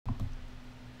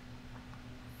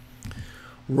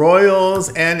Royals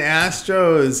and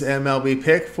Astros MLB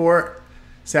pick for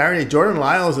Saturday. Jordan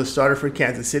Lyles, a starter for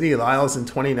Kansas City. Lyles in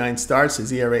 29 starts,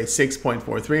 his ERA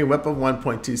 6.43, whip of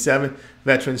 1.27.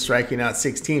 Veteran striking out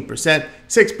 16%,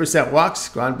 6% walks,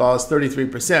 ground balls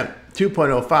 33%,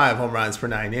 2.05 home runs per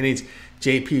 9 innings.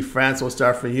 JP France will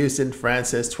start for Houston.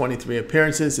 France has 23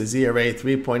 appearances, his ERA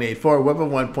 3.84, whip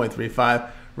of 1.35.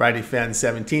 Righty fan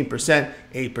 17%,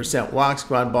 8% walks,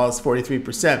 ground balls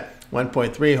 43%,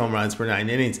 1.3 home runs per 9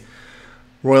 innings.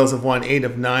 Royals have won 8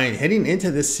 of 9. Heading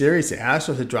into this series, the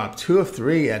Astros have dropped 2 of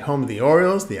 3 at home to the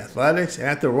Orioles, the Athletics,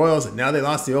 at the Royals, and now they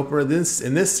lost the opener in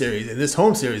this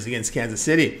home series against Kansas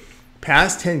City.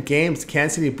 Past 10 games,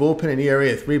 Kansas City bullpen an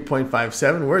ERA of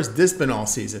 3.57. Where's this been all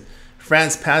season?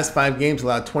 France past 5 games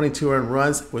allowed 22 earned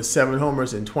runs with 7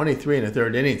 homers in 23 and a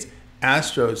third innings.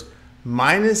 Astros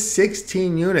minus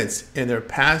 16 units in their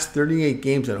past 38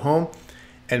 games at home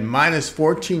and minus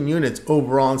 14 units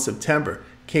overall in September.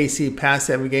 KC past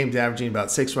 7 games averaging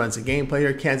about 6 runs a game.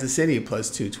 Player Kansas City plus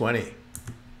 220.